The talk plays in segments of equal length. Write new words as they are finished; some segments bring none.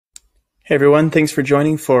Hey everyone, thanks for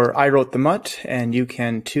joining for I Wrote the MUT, and you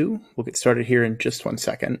can too. We'll get started here in just 1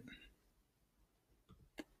 second.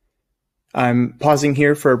 I'm pausing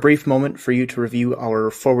here for a brief moment for you to review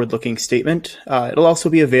our forward-looking statement. It'll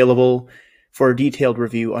also be available for a detailed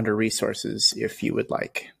review under resources if you would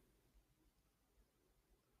like.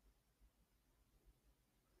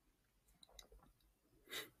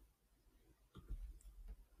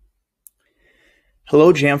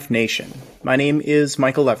 Hello, Jamf Nation. My name is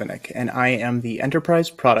Michael Levenick, and I am the Enterprise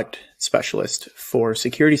Product Specialist for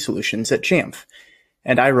Security Solutions at Jamf,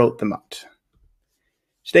 and I wrote the MUT.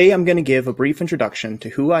 Today, I'm going to give a brief introduction to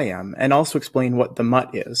who I am and also explain what the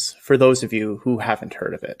MUT is for those of you who haven't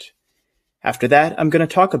heard of it. After that, I'm going to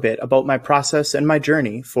talk a bit about my process and my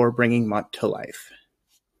journey for bringing MUT to life.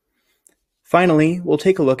 Finally, we'll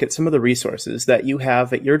take a look at some of the resources that you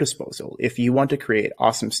have at your disposal if you want to create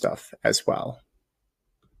awesome stuff as well.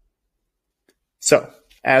 So,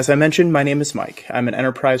 as I mentioned, my name is Mike. I'm an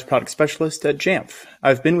Enterprise Product Specialist at Jamf.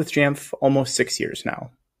 I've been with Jamf almost 6 years now.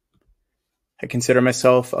 I consider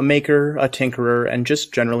myself a maker, a tinkerer, and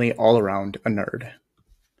just generally all around a nerd.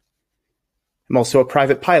 I'm also a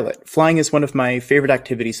private pilot. Flying is one of my favorite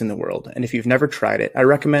activities in the world, and if you've never tried it, I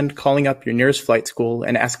recommend calling up your nearest flight school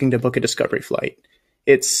and asking to book a discovery flight.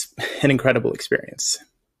 It's an incredible experience.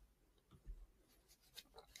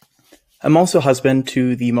 I'm also husband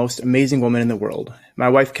to the most amazing woman in the world. My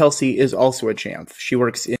wife, Kelsey, is also at Jamf. She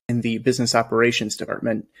works in the business operations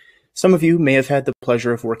department. Some of you may have had the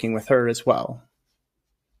pleasure of working with her as well.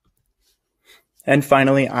 And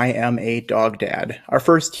finally, I am a dog dad. Our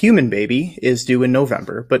first human baby is due in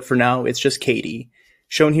November, but for now, it's just Katie,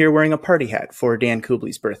 shown here wearing a party hat for Dan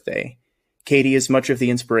Kubley's birthday. Katie is much of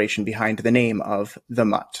the inspiration behind the name of the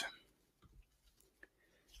MUT.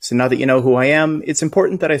 So now that you know who I am, it's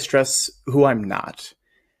important that I stress who I'm not.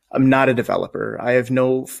 I'm not a developer. I have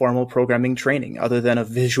no formal programming training other than a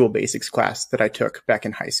Visual Basics class that I took back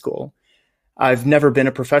in high school. I've never been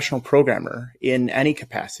a professional programmer in any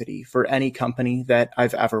capacity for any company that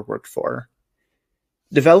I've ever worked for.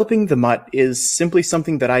 Developing the MUT is simply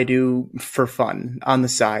something that I do for fun on the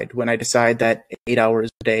side when I decide that 8 hours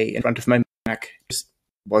a day in front of my Mac just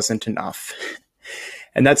wasn't enough.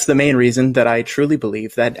 And that's the main reason that I truly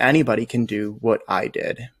believe that anybody can do what I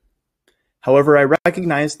did. However, I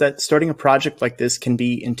recognize that starting a project like this can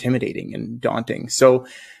be intimidating and daunting. So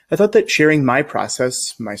I thought that sharing my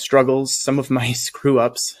process, my struggles, some of my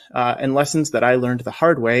screw-ups, and lessons that I learned the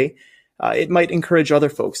hard way, it might encourage other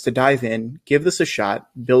folks to dive in, give this a shot,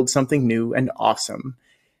 build something new and awesome.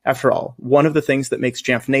 After all, one of the things that makes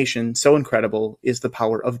Jamf Nation so incredible is the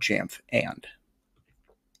power of Jamf and.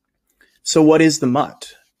 So what is the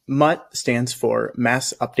MUT? MUT stands for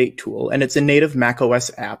Mass Update Tool, and it's a native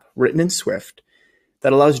macOS app written in Swift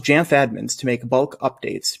that allows Jamf admins to make bulk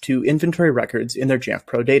updates to inventory records in their Jamf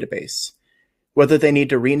Pro database. Whether they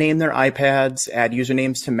need to rename their iPads, add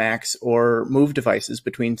usernames to Macs, or move devices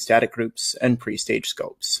between static groups and pre-staged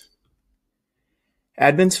scopes.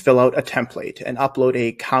 Admins fill out a template and upload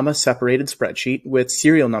a comma-separated spreadsheet with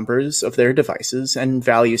serial numbers of their devices and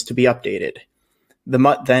values to be updated. The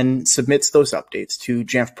MUT then submits those updates to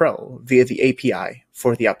Jamf Pro via the API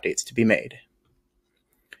for the updates to be made.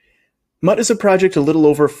 MUT is a project a little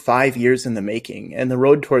over 5 years in the making, and the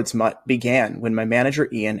road towards MUT began when my manager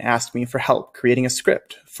Ian asked me for help creating a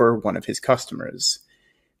script for one of his customers.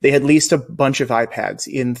 They had leased a bunch of iPads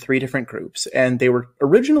in 3 different groups, and they were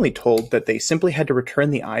originally told that they simply had to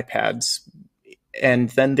return the iPads,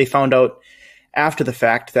 and then they found out after the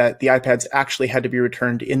fact that the iPads actually had to be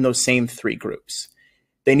returned in those same 3 groups.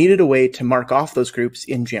 They needed a way to mark off those groups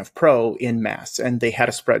in Jamf Pro in mass, and they had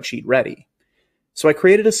a spreadsheet ready. So I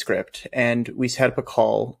created a script, and we set up a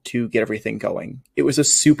call to get everything going. It was a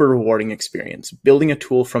super rewarding experience, building a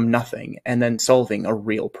tool from nothing and then solving a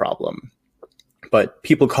real problem. But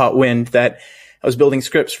people caught wind that I was building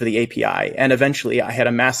scripts for the API, and eventually I had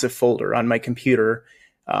a massive folder on my computer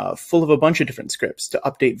full of a bunch of different scripts to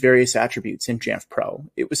update various attributes in Jamf Pro.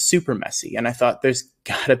 It was super messy, and I thought there's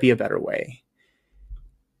gotta be a better way.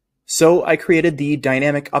 So I created the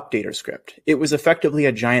dynamic updater script. It was effectively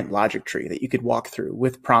a giant logic tree that you could walk through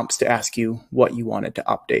with prompts to ask you what you wanted to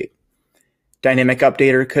update. Dynamic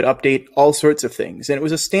updater could update all sorts of things, and it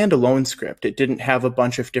was a standalone script. It didn't have a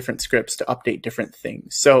bunch of different scripts to update different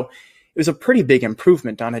things. So it was a pretty big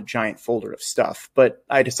improvement on a giant folder of stuff, but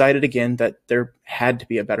I decided again that there had to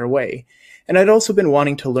be a better way. And I'd also been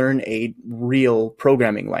wanting to learn a real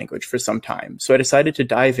programming language for some time, so I decided to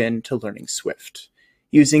dive into learning Swift,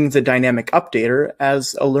 using the dynamic updater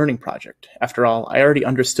as a learning project. After all, I already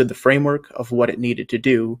understood the framework of what it needed to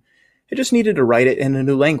do. I just needed to write it in a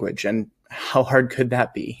new language, and how hard could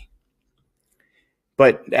that be?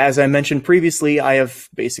 But as I mentioned previously, I have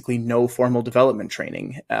basically no formal development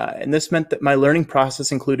training. And this meant that my learning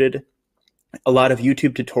process included a lot of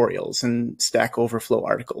YouTube tutorials and Stack Overflow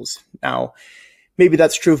articles. Now, maybe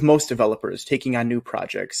that's true of most developers taking on new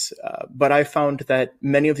projects, but I found that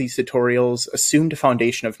many of these tutorials assumed a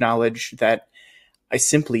foundation of knowledge that I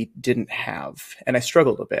simply didn't have, and I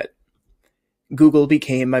struggled a bit. Google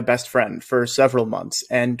became my best friend for several months,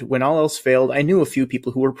 and when all else failed, I knew a few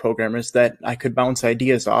people who were programmers that I could bounce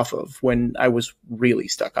ideas off of when I was really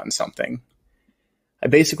stuck on something. I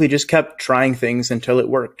basically just kept trying things until it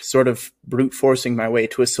worked, sort of brute forcing my way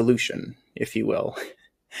to a solution, if you will.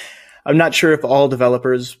 I'm not sure if all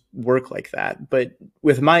developers work like that, but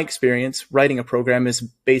with my experience, writing a program is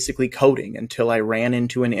basically coding until I ran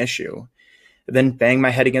into an issue, then bang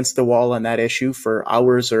my head against the wall on that issue for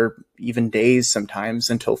hours or even days sometimes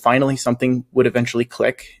until finally something would eventually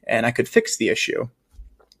click and I could fix the issue.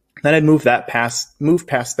 Then I'd move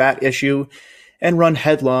past that issue and run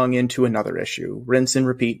headlong into another issue, rinse and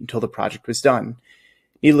repeat until the project was done.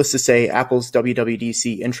 Needless to say, Apple's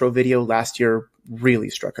WWDC intro video last year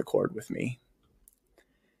really struck a chord with me.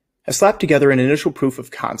 I slapped together an initial proof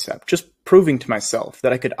of concept, just proving to myself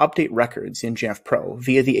that I could update records in Jamf Pro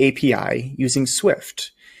via the API using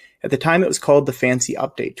Swift. At the time, it was called the Fancy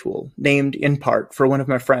Update tool, named in part for one of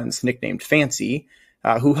my friends nicknamed Fancy,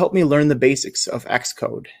 who helped me learn the basics of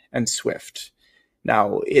Xcode and Swift.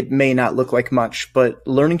 Now, it may not look like much, but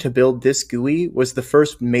learning to build this GUI was the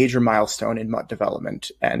first major milestone in MUT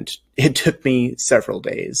development, and it took me several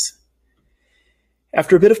days.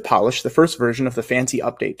 After a bit of polish, the first version of the Fancy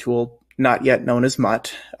Update tool, not yet known as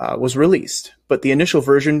MUT, was released, but the initial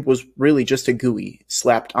version was really just a GUI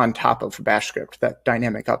slapped on top of Bash script, that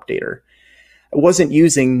dynamic updater. I wasn't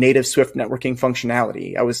using native Swift networking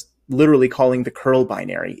functionality. I was literally calling the curl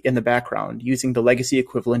binary in the background using the legacy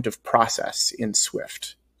equivalent of process in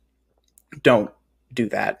Swift. Don't do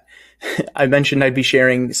that. I mentioned I'd be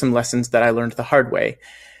sharing some lessons that I learned the hard way.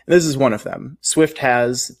 This is one of them. Swift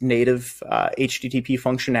has native HTTP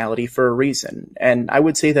functionality for a reason, and I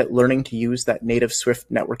would say that learning to use that native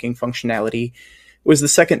Swift networking functionality was the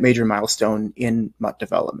second major milestone in MUT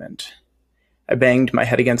development. I banged my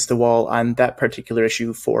head against the wall on that particular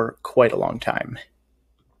issue for quite a long time.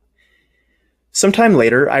 Sometime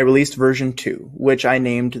later, I released version 2, which I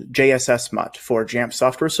named JSS MUT for Jamf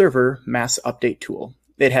Software Server Mass Update Tool.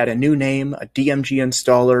 It had a new name, a DMG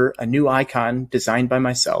installer, a new icon designed by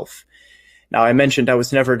myself. Now, I mentioned I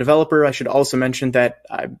was never a developer. I should also mention that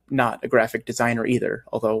I'm not a graphic designer either,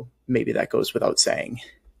 although maybe that goes without saying.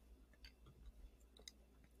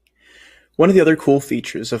 One of the other cool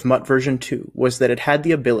features of MUT version 2 was that it had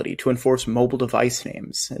the ability to enforce mobile device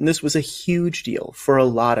names, and this was a huge deal for a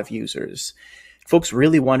lot of users. Folks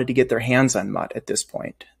really wanted to get their hands on MUT at this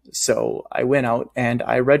point, so I went out and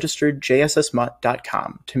I registered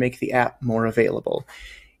jssmut.com to make the app more available.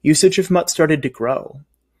 Usage of MUT started to grow.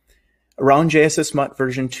 Around JSS MUT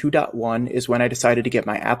version 2.1 is when I decided to get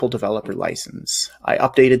my Apple developer license. I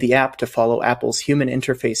updated the app to follow Apple's human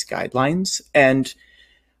interface guidelines, and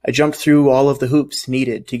I jumped through all of the hoops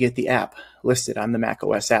needed to get the app listed on the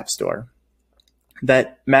macOS App Store.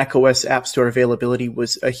 That macOS App Store availability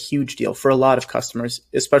was a huge deal for a lot of customers,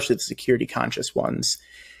 especially the security-conscious ones.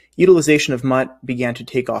 Utilization of MUT began to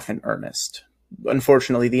take off in earnest.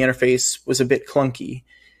 Unfortunately, the interface was a bit clunky,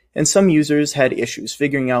 and some users had issues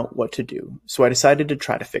figuring out what to do, so I decided to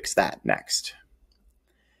try to fix that next.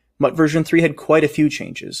 MUT version 3 had quite a few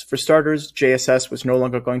changes. For starters, JSS was no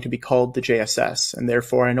longer going to be called the JSS, and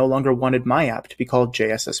therefore I no longer wanted my app to be called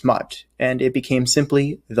JSS MUT, and it became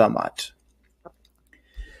simply the MUT.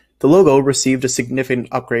 The logo received a significant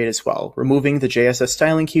upgrade as well, removing the JSS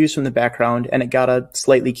styling cues from the background, and it got a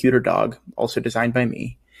slightly cuter dog, also designed by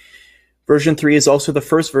me. Version 3 is also the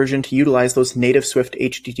first version to utilize those native Swift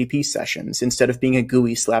HTTP sessions instead of being a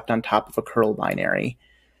GUI slapped on top of a curl binary.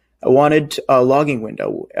 I wanted a logging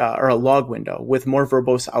window, or a log window, with more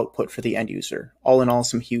verbose output for the end user. All in all,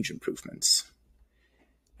 some huge improvements.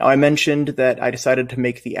 Now, I mentioned that I decided to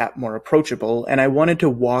make the app more approachable, and I wanted to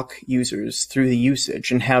walk users through the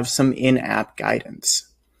usage and have some in-app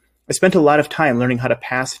guidance. I spent a lot of time learning how to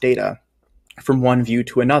pass data from one view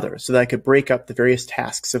to another so that I could break up the various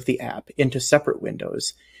tasks of the app into separate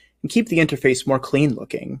windows and keep the interface more clean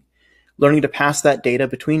looking. Learning to pass that data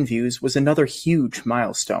between views was another huge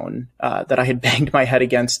milestone that I had banged my head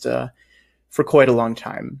against for quite a long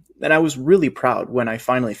time, and I was really proud when I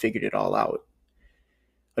finally figured it all out.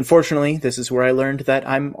 Unfortunately, this is where I learned that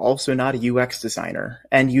I'm also not a UX designer,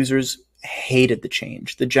 and users hated the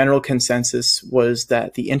change. The general consensus was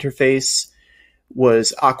that the interface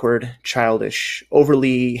was awkward, childish,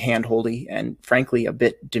 overly handholdy, and frankly, a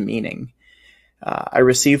bit demeaning. I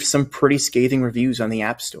received some pretty scathing reviews on the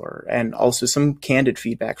App Store, and also some candid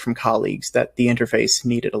feedback from colleagues that the interface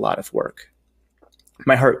needed a lot of work.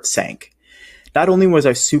 My heart sank. Not only was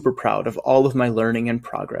I super proud of all of my learning and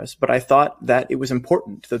progress, but I thought that it was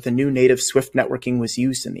important that the new native Swift networking was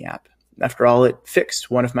used in the app. After all, it fixed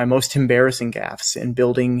one of my most embarrassing gaffes in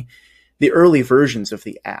building the early versions of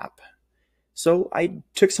the app. So I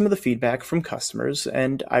took some of the feedback from customers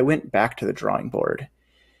and I went back to the drawing board.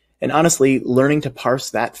 And honestly, learning to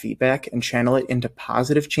parse that feedback and channel it into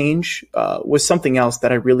positive change was something else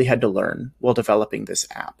that I really had to learn while developing this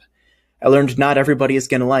app. I learned not everybody is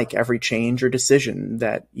going to like every change or decision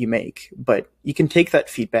that you make, but you can take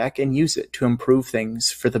that feedback and use it to improve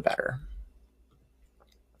things for the better.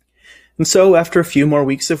 And so after a few more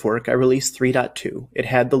weeks of work, I released 3.2. It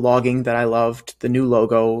had the logging that I loved, the new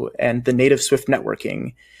logo, and the native Swift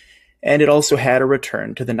networking. And it also had a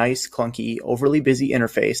return to the nice, clunky, overly busy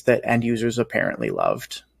interface that end users apparently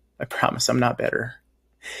loved. I promise I'm not bitter.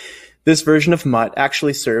 This version of MUT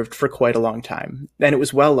actually served for quite a long time, and it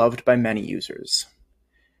was well loved by many users.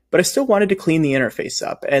 But I still wanted to clean the interface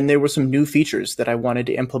up, and there were some new features that I wanted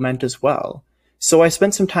to implement as well. So I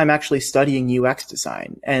spent some time actually studying UX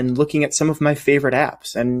design and looking at some of my favorite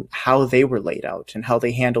apps and how they were laid out and how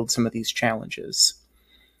they handled some of these challenges.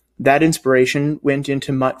 That inspiration went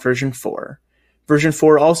into MUT version 4. Version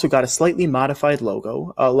 4 also got a slightly modified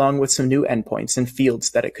logo, along with some new endpoints and fields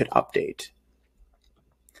that it could update.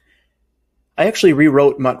 I actually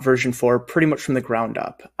rewrote MUT version 4 pretty much from the ground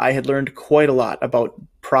up. I had learned quite a lot about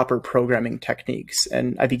proper programming techniques,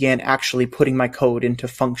 and I began actually putting my code into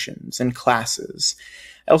functions and classes.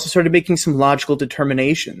 I also started making some logical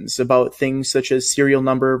determinations about things such as serial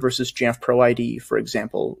number versus Jamf Pro ID, for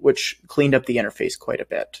example, which cleaned up the interface quite a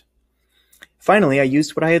bit. Finally, I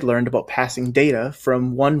used what I had learned about passing data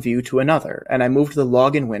from one view to another, and I moved the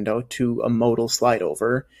login window to a modal slide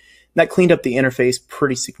over. That cleaned up the interface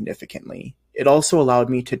pretty significantly. It also allowed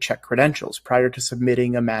me to check credentials prior to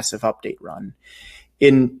submitting a massive update run.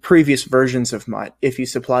 In previous versions of MUT, if you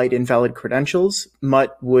supplied invalid credentials,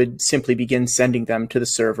 MUT would simply begin sending them to the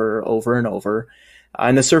server over and over,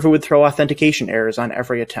 and the server would throw authentication errors on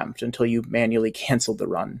every attempt until you manually canceled the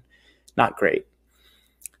run. Not great.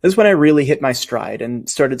 This is when I really hit my stride and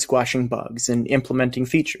started squashing bugs and implementing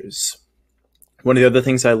features. One of the other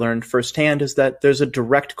things I learned firsthand is that there's a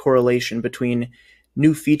direct correlation between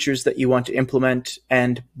new features that you want to implement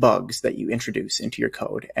and bugs that you introduce into your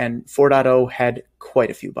code, and 4.0 had quite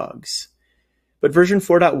a few bugs. But version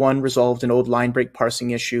 4.1 resolved an old line break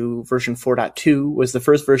parsing issue. Version 4.2 was the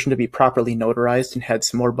first version to be properly notarized and had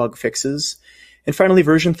some more bug fixes. And finally,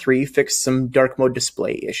 version 3 fixed some dark mode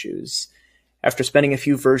display issues. After spending a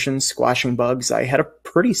few versions squashing bugs, I had a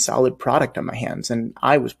pretty solid product on my hands, and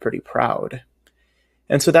I was pretty proud.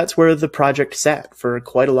 And so that's where the project sat for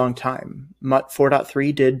quite a long time. MUT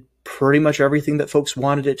 4.3 did pretty much everything that folks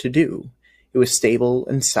wanted it to do. It was stable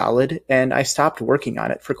and solid, and I stopped working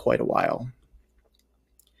on it for quite a while.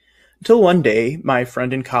 Until one day, my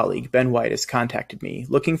friend and colleague, Ben Whitus, contacted me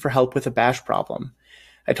looking for help with a Bash problem.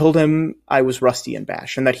 I told him I was rusty in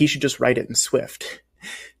Bash and that he should just write it in Swift.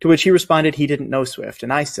 To which he responded he didn't know Swift,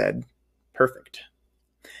 and I said, perfect.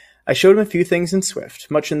 I showed him a few things in Swift,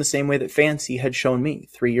 much in the same way that Fancy had shown me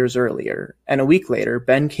 3 years earlier, and a week later,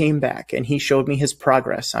 Ben came back and he showed me his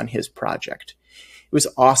progress on his project. It was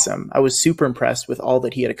awesome. I was super impressed with all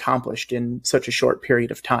that he had accomplished in such a short period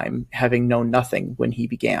of time, having known nothing when he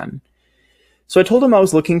began. So I told him I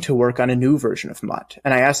was looking to work on a new version of MUT,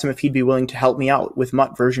 and I asked him if he'd be willing to help me out with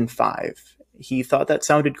MUT version 5. He thought that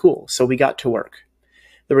sounded cool, so we got to work.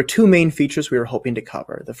 There were two main features we were hoping to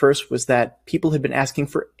cover. The first was that people had been asking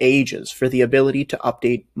for ages for the ability to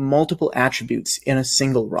update multiple attributes in a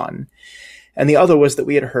single run. And the other was that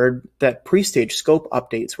we had heard that pre-stage scope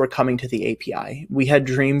updates were coming to the API. We had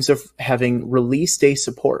dreams of having release day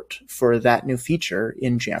support for that new feature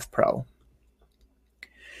in Jamf Pro.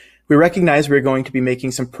 We recognized we were going to be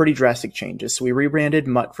making some pretty drastic changes, so we rebranded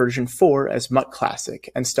MUT version 4 as MUT Classic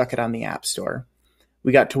and stuck it on the App Store.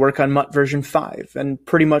 We got to work on MUT version 5 and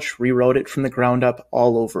pretty much rewrote it from the ground up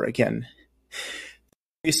all over again.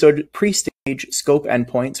 Pre-stage scope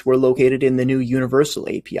endpoints were located in the new Universal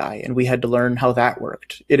API, and we had to learn how that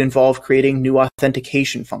worked. It involved creating new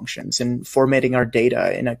authentication functions and formatting our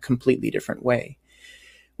data in a completely different way.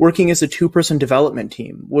 Working as a two-person development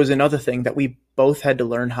team was another thing that we both had to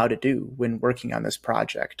learn how to do when working on this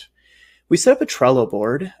project. We set up a Trello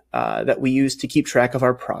board that we used to keep track of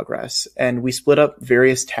our progress, and we split up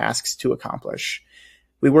various tasks to accomplish.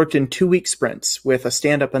 We worked in 2-week sprints with a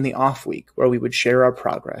stand-up on the off week where we would share our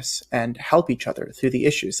progress and help each other through the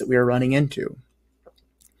issues that we were running into.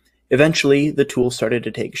 Eventually, the tool started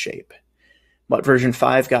to take shape. MUT version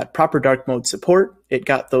 5 got proper dark mode support, it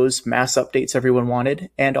got those mass updates everyone wanted,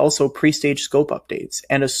 and also pre-stage scope updates,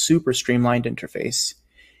 and a super streamlined interface.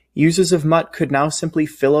 Users of MUT could now simply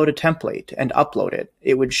fill out a template and upload it.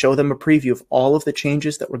 It would show them a preview of all of the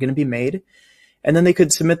changes that were going to be made, and then they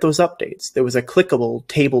could submit those updates. There was a clickable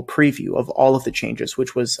table preview of all of the changes,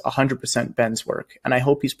 which was 100% Ben's work, and I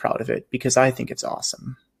hope he's proud of it because I think it's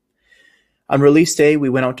awesome. On release day, we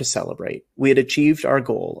went out to celebrate. We had achieved our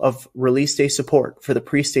goal of release day support for the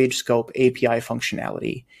pre-stage scope API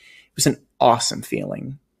functionality. It was an awesome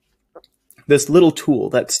feeling. This little tool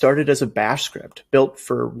that started as a bash script built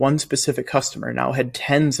for one specific customer now had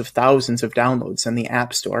tens of thousands of downloads in the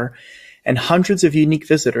App Store, and hundreds of unique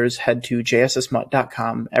visitors head to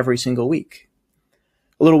jssmut.com every single week.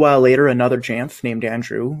 A little while later, another Jamf named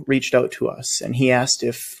Andrew reached out to us, and he asked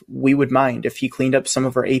if we would mind if he cleaned up some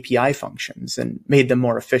of our API functions and made them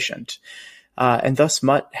more efficient. And thus,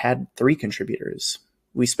 MUT had 3 contributors.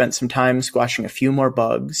 We spent some time squashing a few more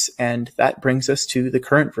bugs, and that brings us to the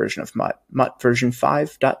current version of MUT, MUT version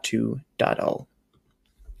 5.2.0.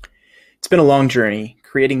 It's been a long journey.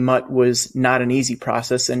 Creating MUT was not an easy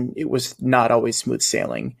process, and it was not always smooth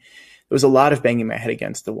sailing. There was a lot of banging my head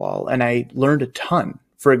against the wall, and I learned a ton.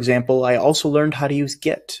 For example, I also learned how to use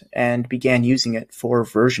Git and began using it for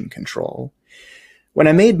version control. When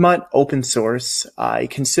I made MUT open source, I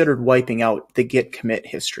considered wiping out the Git commit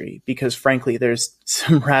history because, frankly, there's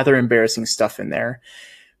some rather embarrassing stuff in there.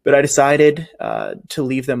 But I decided to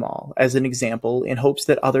leave them all as an example in hopes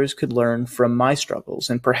that others could learn from my struggles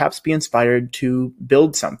and perhaps be inspired to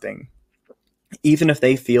build something, even if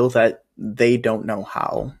they feel that they don't know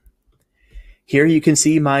how. Here you can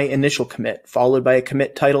see my initial commit, followed by a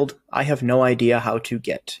commit titled, "I have no idea how to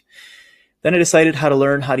Git." Then I decided how to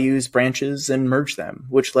learn how to use branches and merge them,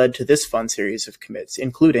 which led to this fun series of commits,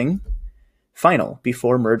 including final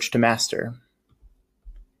before merge to master.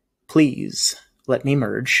 Please let me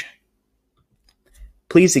merge.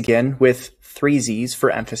 Please again with 3 Z's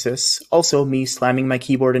for emphasis, also me slamming my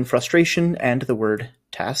keyboard in frustration and the word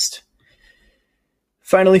test.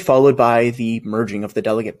 Finally followed by the merging of the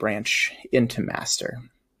delegate branch into master.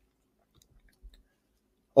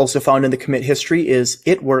 Also found in the commit history is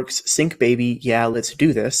 "It works, sync baby, yeah, let's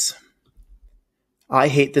do this." I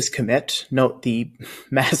hate this commit. Note the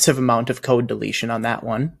massive amount of code deletion on that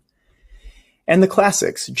one. And the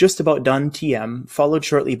classics, "just about done TM," followed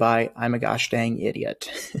shortly by "I'm a gosh dang idiot."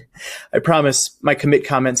 I promise my commit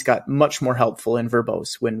comments got much more helpful and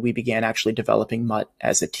verbose when we began actually developing MUT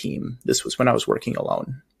as a team. This was when I was working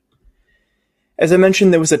alone. As I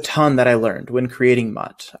mentioned, there was a ton that I learned when creating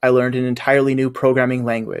MUT. I learned an entirely new programming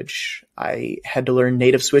language. I had to learn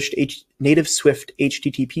native Swift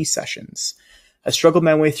HTTP sessions. I struggled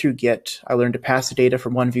my way through Git. I learned to pass the data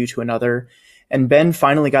from one view to another. And Ben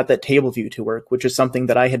finally got that table view to work, which is something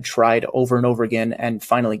that I had tried over and over again and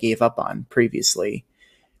finally gave up on previously.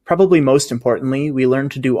 Probably most importantly, we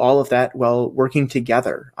learned to do all of that while working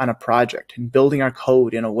together on a project and building our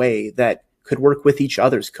code in a way that could work with each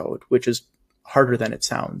other's code, which is harder than it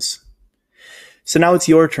sounds. So now it's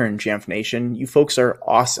your turn, Jamf Nation. You folks are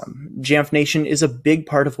awesome. Jamf Nation is a big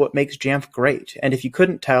part of what makes Jamf great. And if you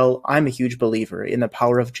couldn't tell, I'm a huge believer in the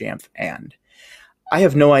power of Jamf and. I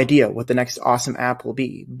have no idea what the next awesome app will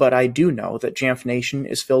be, but I do know that Jamf Nation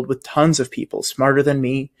is filled with tons of people smarter than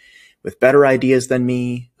me, with better ideas than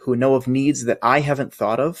me, who know of needs that I haven't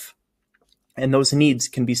thought of, and those needs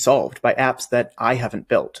can be solved by apps that I haven't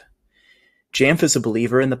built. Jamf is a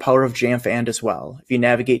believer in the power of Jamf and as well. If you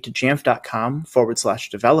navigate to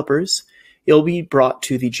jamf.com/developers, you'll be brought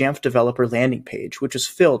to the Jamf developer landing page, which is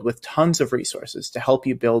filled with tons of resources to help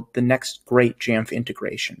you build the next great Jamf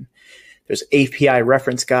integration. There's API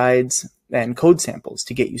reference guides and code samples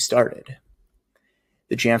to get you started.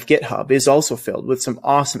 The Jamf GitHub is also filled with some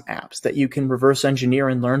awesome apps that you can reverse engineer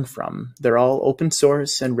and learn from. They're all open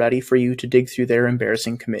source and ready for you to dig through their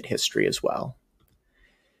embarrassing commit history as well.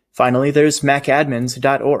 Finally, there's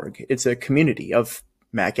macadmins.org. It's a community of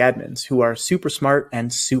Mac admins who are super smart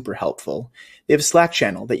and super helpful. They have a Slack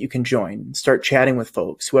channel that you can join, start chatting with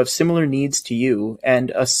folks who have similar needs to you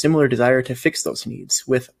and a similar desire to fix those needs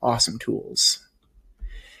with awesome tools.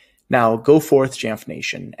 Now go forth, Jamf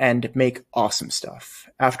Nation, and make awesome stuff.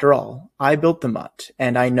 After all, I built the MUT,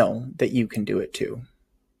 and I know that you can do it too.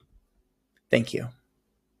 Thank you.